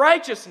in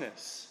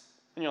righteousness.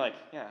 And you're like,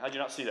 yeah, how'd you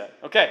not see that?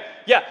 Okay,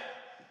 yeah,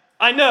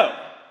 I know.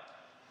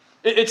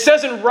 It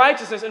says in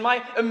righteousness, and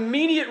my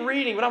immediate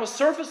reading, when I was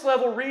surface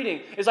level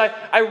reading, is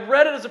I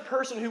read it as a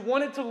person who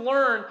wanted to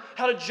learn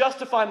how to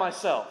justify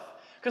myself.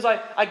 Because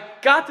I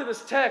got to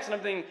this text and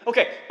I'm thinking,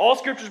 okay, all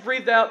Scripture's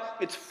breathed out.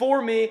 It's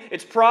for me.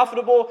 It's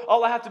profitable.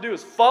 All I have to do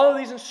is follow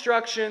these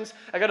instructions.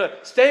 I got to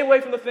stay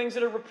away from the things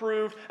that are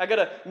reproved. I got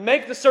to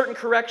make the certain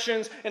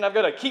corrections. And I've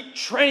got to keep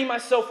training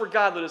myself for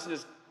godliness and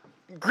just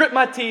grip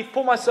my teeth,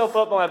 pull myself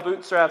up by my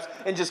bootstraps,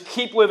 and just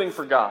keep living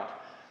for God.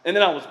 And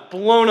then I was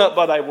blown up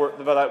by that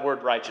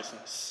word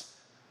righteousness.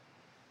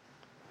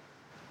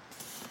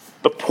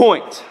 The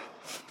point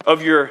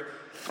of your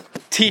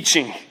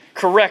teaching,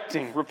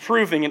 correcting,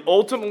 reproving, and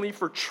ultimately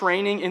for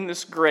training in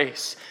this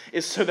grace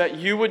is so that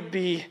you would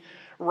be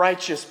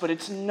righteous, but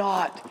it's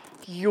not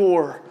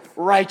your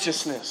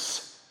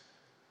righteousness.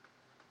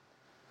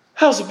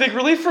 That was a big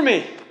relief for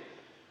me.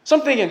 So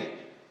I'm thinking,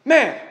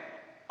 man,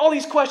 all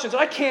these questions that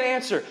I can't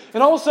answer,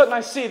 and all of a sudden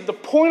I see that the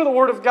point of the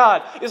Word of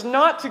God is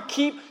not to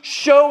keep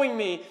showing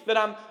me that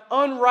I'm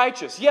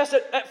unrighteous. Yes,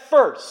 at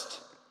first.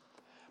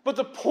 But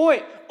the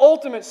point,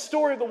 ultimate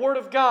story of the Word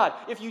of God,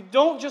 if you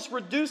don't just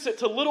reduce it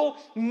to little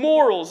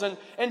morals and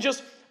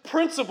just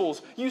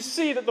principles, you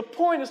see that the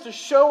point is to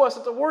show us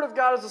that the Word of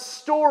God is a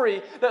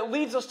story that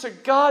leads us to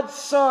God's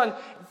Son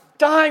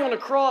dying on the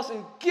cross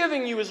and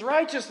giving you His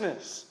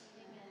righteousness.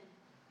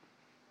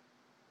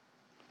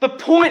 The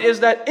point is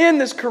that in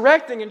this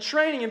correcting and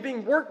training and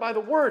being worked by the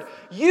Word,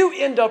 you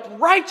end up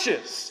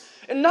righteous.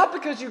 And not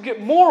because you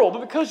get moral, but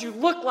because you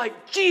look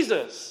like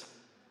Jesus.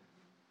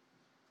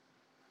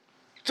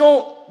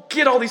 Don't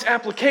get all these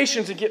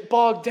applications and get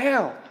bogged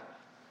down.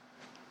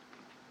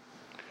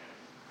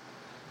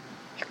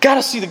 You've got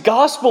to see the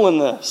gospel in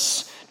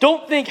this.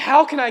 Don't think,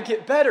 how can I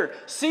get better?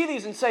 See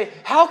these and say,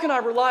 how can I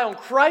rely on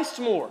Christ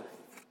more?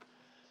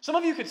 Some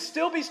of you could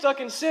still be stuck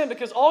in sin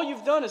because all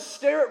you've done is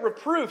stare at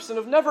reproofs and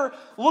have never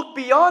looked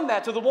beyond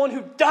that to the one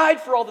who died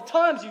for all the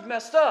times you've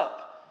messed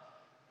up.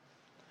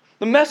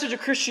 The message of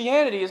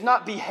Christianity is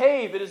not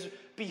behave, it is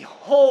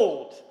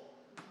behold.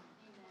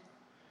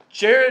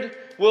 Jared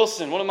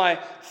Wilson, one of my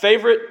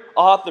favorite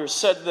authors,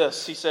 said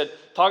this. He said,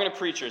 talking to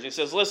preachers, he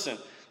says, listen,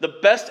 the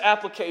best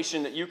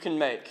application that you can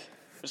make,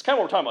 it's kind of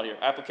what we're talking about here,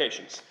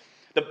 applications.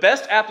 The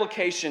best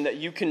application that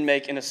you can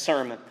make in a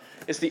sermon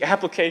is the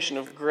application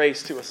of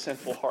grace to a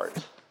sinful heart.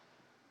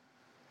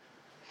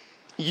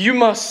 You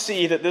must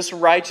see that this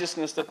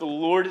righteousness that the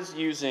Lord is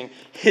using,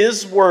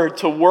 His Word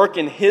to work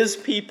in His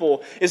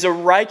people, is a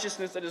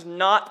righteousness that is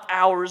not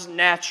ours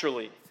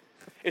naturally.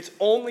 It's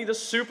only the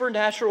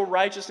supernatural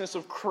righteousness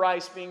of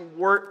Christ being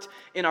worked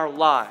in our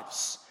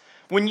lives.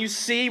 When you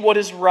see what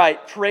is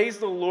right, praise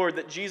the Lord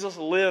that Jesus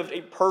lived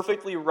a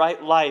perfectly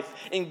right life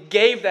and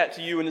gave that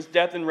to you in His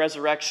death and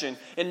resurrection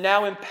and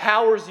now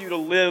empowers you to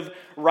live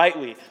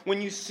rightly.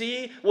 When you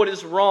see what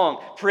is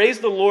wrong, praise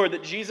the Lord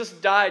that Jesus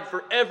died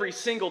for every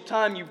single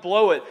time you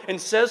blow it and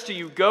says to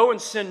you, go and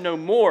sin no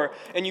more.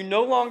 And you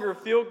no longer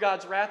feel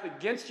God's wrath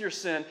against your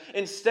sin.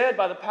 Instead,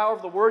 by the power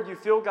of the Word, you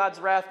feel God's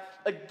wrath.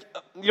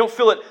 You don't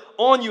feel it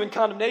on you in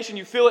condemnation.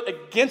 You feel it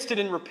against it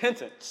in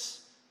repentance.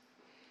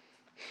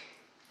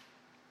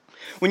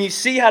 When you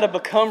see how to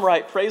become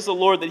right, praise the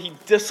Lord that He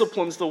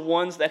disciplines the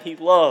ones that He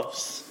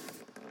loves.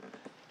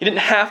 He didn't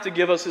have to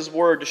give us His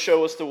Word to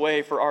show us the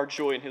way for our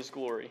joy and His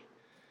glory.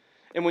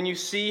 And when you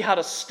see how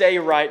to stay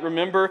right,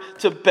 remember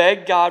to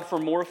beg God for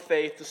more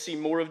faith, to see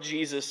more of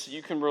Jesus, so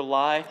you can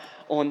rely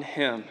on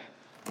Him.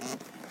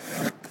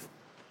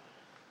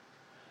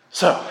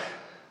 So,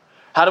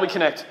 how do we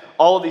connect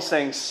all of these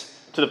things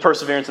to the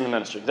perseverance in the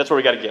ministry? That's where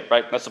we got to get,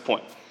 right? That's the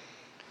point.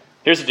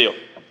 Here's the deal.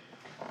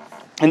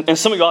 And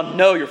some of y'all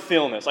know you're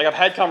feeling this. Like, I've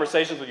had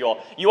conversations with you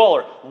all. You all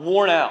are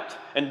worn out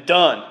and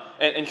done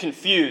and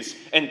confused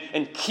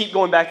and keep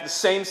going back to the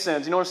same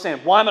sins. You don't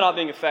understand. Why am I not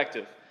being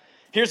effective?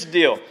 Here's the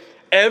deal.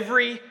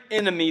 Every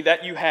enemy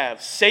that you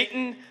have,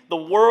 Satan, the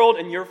world,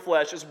 and your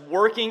flesh, is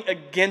working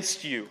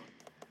against you.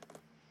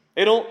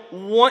 They don't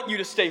want you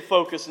to stay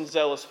focused and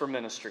zealous for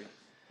ministry.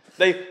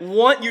 They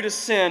want you to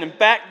sin and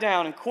back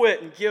down and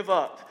quit and give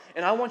up.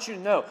 And I want you to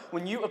know,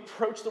 when you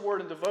approach the Word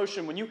in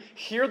devotion, when you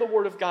hear the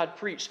Word of God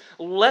preached,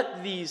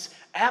 let these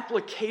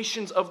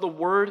applications of the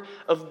Word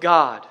of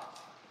God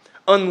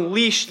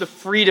unleash the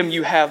freedom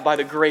you have by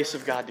the grace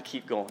of God to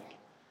keep going.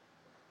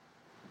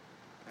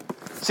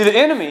 See, the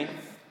enemy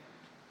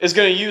is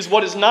going to use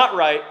what is not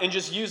right and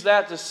just use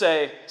that to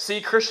say,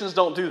 see, Christians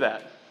don't do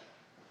that.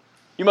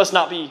 You must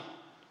not be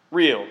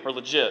real or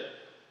legit.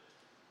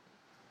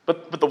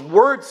 But the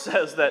Word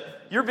says that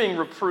you're being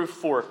reproved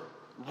for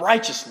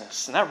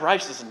righteousness, and that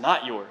righteousness is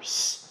not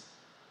yours.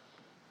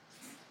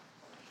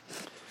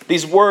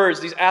 These words,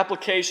 these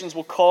applications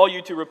will call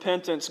you to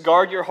repentance,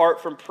 guard your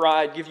heart from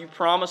pride, give you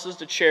promises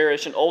to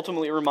cherish, and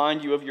ultimately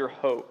remind you of your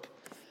hope.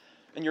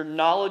 And your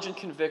knowledge and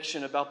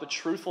conviction about the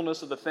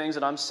truthfulness of the things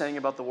that I'm saying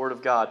about the Word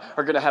of God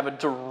are going to have a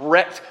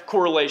direct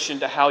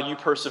correlation to how you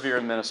persevere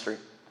in ministry.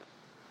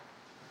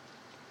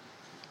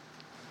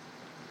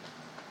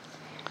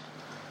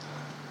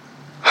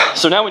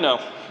 So now we know,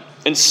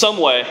 in some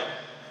way,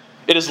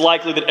 it is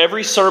likely that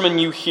every sermon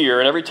you hear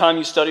and every time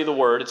you study the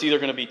Word, it's either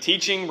going to be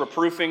teaching,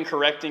 reproofing,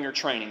 correcting, or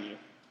training you.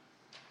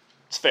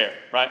 It's fair,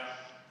 right?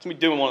 It's going to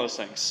be doing one of those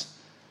things.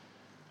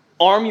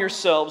 arm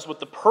yourselves with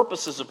the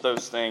purposes of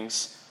those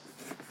things.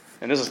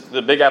 And this is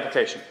the big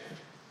application.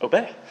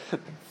 Obey.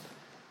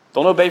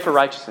 Don't obey for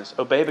righteousness.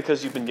 Obey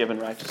because you've been given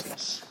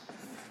righteousness.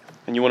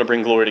 And you want to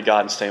bring glory to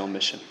God and stay on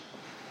mission.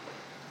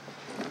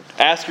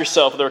 Ask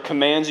yourself if there are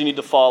commands you need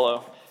to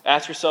follow.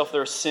 Ask yourself if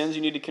there are sins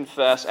you need to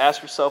confess.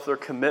 Ask yourself if there are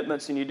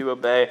commitments you need to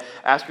obey.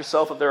 Ask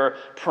yourself if there are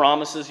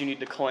promises you need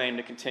to claim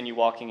to continue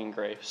walking in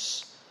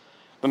grace.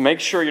 But make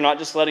sure you're not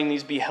just letting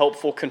these be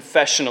helpful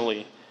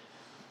confessionally.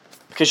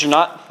 Because you're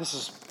not, this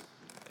is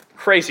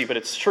crazy, but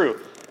it's true.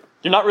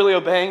 You're not really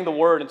obeying the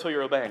word until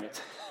you're obeying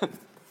it.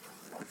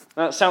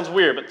 Now, it sounds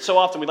weird, but so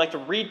often we like to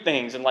read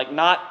things and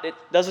it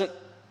doesn't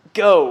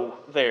go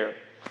there.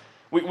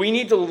 We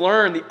need to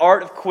learn the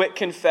art of quick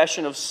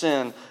confession of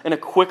sin and a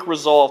quick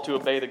resolve to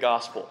obey the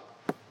gospel.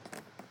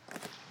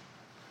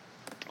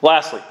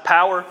 Lastly,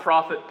 power,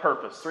 profit,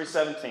 purpose.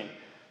 3:17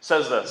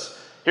 says this.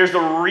 Here's the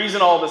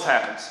reason all this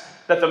happens.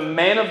 That the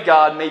man of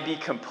God may be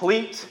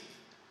complete.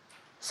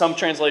 Some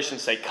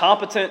translations say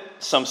competent.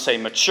 Some say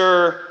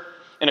mature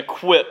and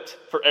equipped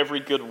for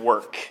every good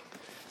work.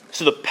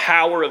 So the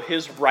power of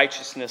his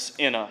righteousness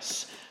in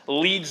us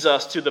leads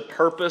us to the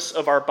purpose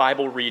of our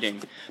Bible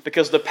reading.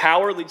 Because the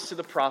power leads to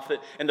the prophet,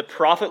 and the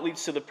prophet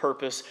leads to the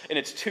purpose. And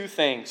it's two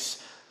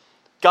things.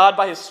 God,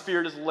 by his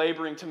Spirit, is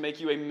laboring to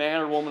make you a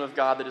man or woman of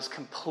God that is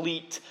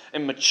complete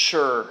and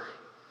mature.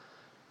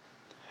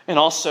 And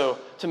also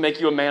to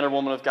make you a man or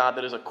woman of God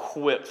that is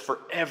equipped for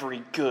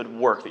every good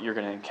work that you're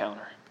going to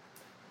encounter.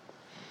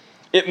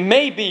 It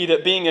may be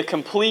that being a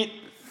complete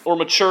or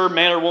mature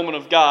man or woman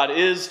of God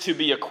is to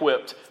be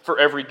equipped for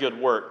every good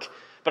work.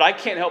 But I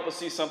can't help but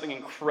see something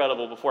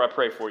incredible before I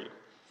pray for you.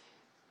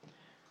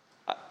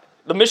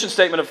 The mission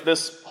statement of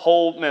this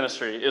whole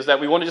ministry is that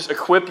we want to just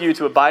equip you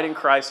to abide in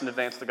Christ and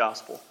advance the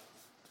gospel.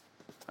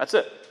 That's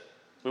it.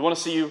 We want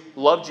to see you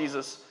love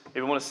Jesus,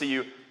 and we want to see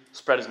you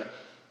spread his name.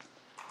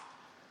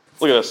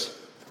 Look at this.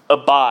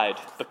 Abide,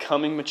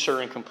 becoming mature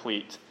and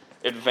complete.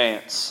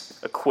 Advance,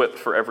 equipped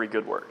for every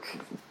good work.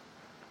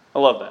 I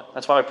love that.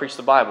 That's why I preach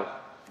the Bible.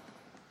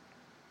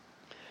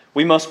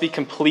 We must be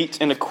complete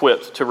and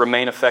equipped to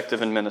remain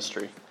effective in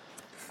ministry.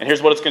 And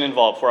here's what it's going to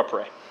involve before I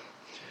pray.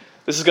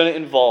 This is going to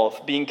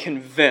involve being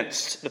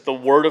convinced that the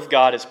Word of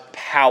God is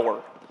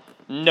power,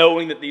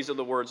 knowing that these are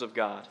the words of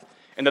God,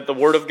 and that the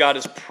Word of God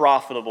is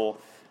profitable,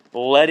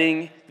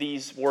 letting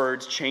these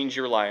words change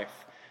your life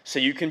so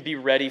you can be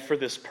ready for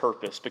this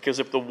purpose. Because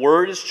if the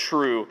Word is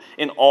true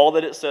in all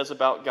that it says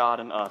about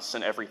God and us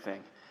and everything,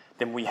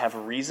 then we have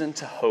reason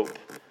to hope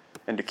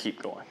and to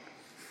keep going.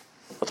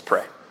 Let's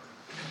pray.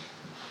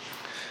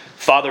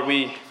 Father,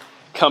 we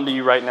come to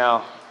you right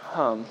now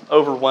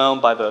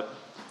overwhelmed by the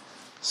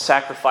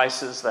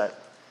sacrifices that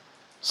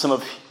some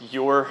of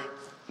your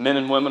men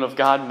and women of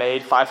God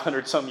made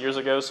 500 some years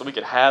ago so we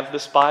could have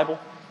this Bible.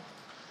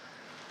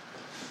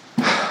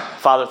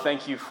 Father,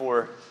 thank you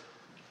for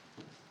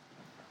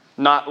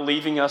not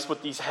leaving us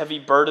with these heavy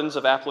burdens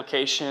of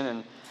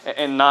application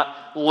and not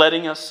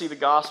letting us see the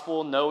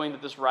gospel, knowing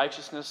that this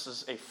righteousness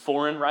is a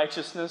foreign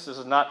righteousness. This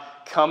is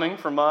not coming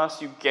from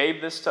us. You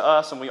gave this to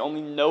us, and we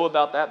only know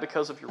about that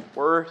because of your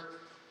word.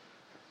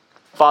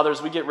 Father,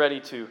 as we get ready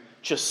to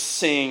just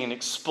sing and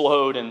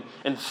explode in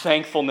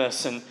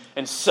thankfulness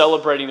and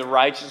celebrating the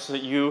righteousness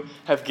that you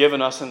have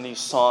given us in these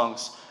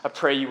songs, I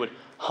pray you would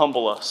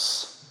humble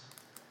us,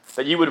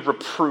 that you would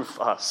reproof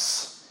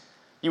us,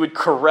 you would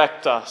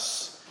correct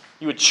us,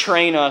 you would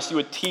train us, you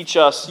would teach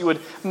us, you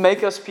would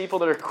make us people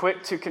that are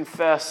quick to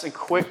confess and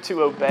quick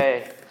to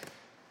obey.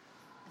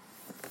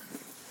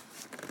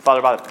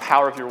 Father, by the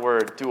power of your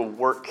word, do a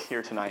work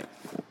here tonight.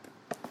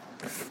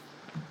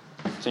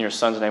 It's in your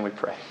Son's name we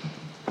pray.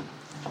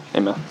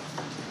 Amen.